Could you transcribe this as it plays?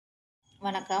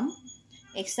வணக்கம்.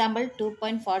 எக்ஸாம்பிள்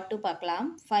 2.42 பார்க்கலாம்.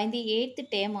 Find the eighth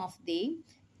term of the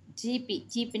GP.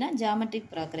 GP னா geometric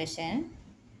progression.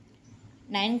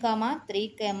 9, 3,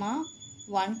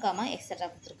 1, etc.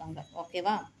 கொடுத்துருக்காங்க.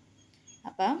 ஓகேவா?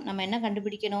 அப்போ நம்ம என்ன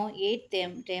கண்டுபிடிக்கணும்? 8th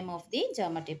term of the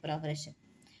geometric progression.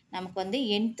 நமக்கு வந்து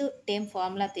nth term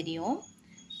formula தெரியும்.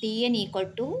 Tn equal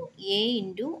to a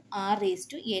into r raised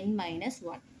to n minus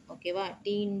 1. ஓகேவா?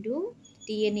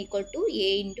 Tn equal to a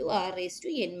into r raised to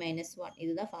n minus 1.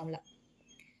 இதுதான் ஃபார்முலா.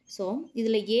 ஸோ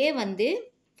இதில் a வந்து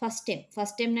first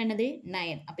டைம்னா என்னது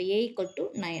 9. அப்போ a equal to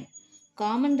 9.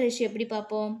 Common ratio எப்படி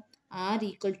பார்ப்போம்? r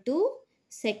equal to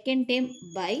second time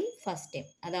by first time,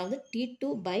 அதாவது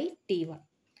t2 by t1.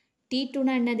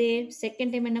 t2னா என்னது?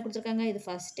 செகண்ட் டைம் என்ன கொடுத்துருக்காங்க? இது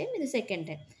ஃபஸ்ட் டைம், இது செகண்ட்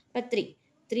டைம். இப்போ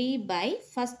 3 by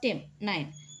ஃபஸ்ட் டைம் 9.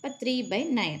 இப்போ 3 by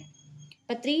 9.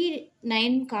 இப்போ 3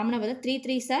 9 காமனாக பார்த்தா 3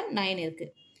 3s are 9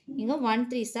 இருக்குது. இங்கே 1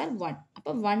 3s are 1.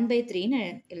 அப்போ 1 by 3ன்னு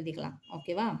எழுதிக்கலாம்.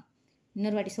 ஓகேவா?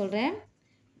 இன்னொரு வாட்டி சொல்கிறேன்.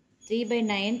 3 by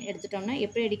 9 எடுத்துட்டோம்னா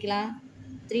எப்படி அடிக்கலாம்?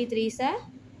 3 3s are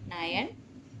 9,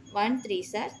 1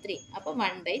 3s are 3. அப்போ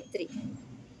 1 by 3.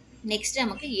 நெக்ஸ்ட்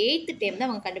நமக்கு 8th term தான்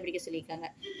அவங்க கண்டுபிடிக்க சொல்லியிருக்காங்க.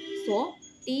 So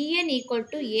Tn equal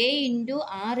to a into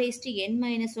r raised to n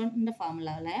minus 1 இந்த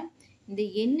ஃபார்முலாவில் இந்த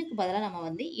எண்ணுக்கு பதிலாக நம்ம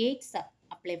வந்து 8s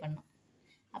அப்ளை பண்ணோம்.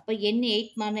 அப்போ n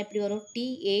 8 மாறினா எப்படி வரும்?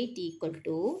 T8 equal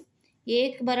to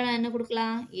ஏக்கு பதிலாக என்ன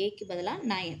கொடுக்கலாம்? ஏக்கு பதிலாக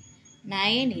 9.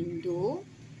 9 into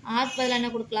ஆர்க்கு பதிலாக என்ன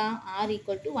கொடுக்கலாம்? r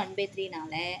equal to 1 by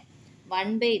 3னால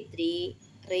 1 by 3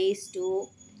 raised to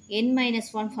n minus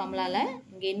 1 ஃபார்முலாவில்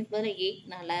இங்கே எண்ணுக்கு பதிலாக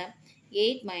 8னால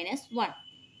 8 minus 1.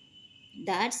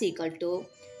 That's equal to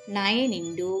 9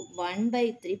 into 1 by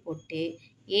 3 போட்டு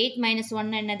 8 minus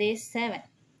 1 என்னது? 7.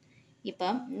 இப்போ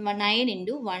 9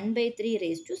 into 1 by 3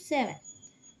 raised to 7.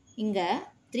 இங்கே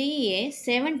 3a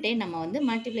 7 டைம் நம்ம வந்து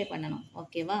மல்டிப்ளை பண்ணணும்.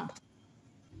 ஓகேவா?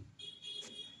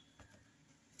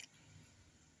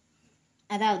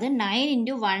 அதாவது 9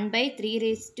 into 1 by 3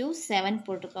 raised to 7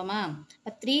 போட்டிருக்கோமா?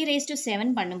 இப்போ 3 raised to 7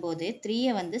 பண்ணும்போது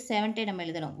 3யை வந்து 7 டைம் நம்ம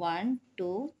எழுதணும். 1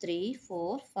 2 3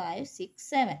 4 5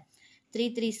 6 7. 3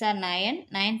 3s are 9,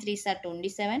 9 3s are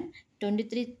 27,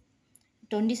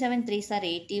 27 3s are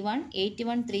 81,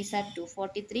 81 3s are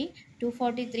 243,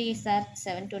 243s are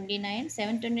 729,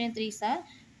 729 3s are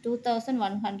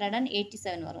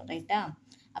 2187 வரும். ரைட்டா?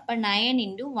 அப்போ 9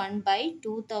 into 1 by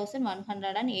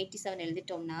 2187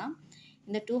 எழுதிட்டோம்னா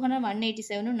இந்த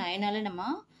 187 9ஆல் நம்ம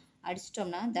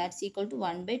அடிச்சிட்டோம்னா that's equal to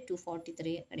 1 by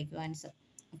 243 கிடைக்கும் ஆன்சர்.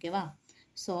 ஓகேவா?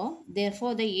 So,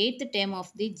 therefore, the 8th term of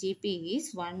the GP is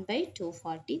 1 by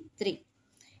 243.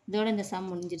 இதோட இந்த சம்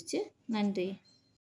முடிஞ்சிருச்சு. நன்றி.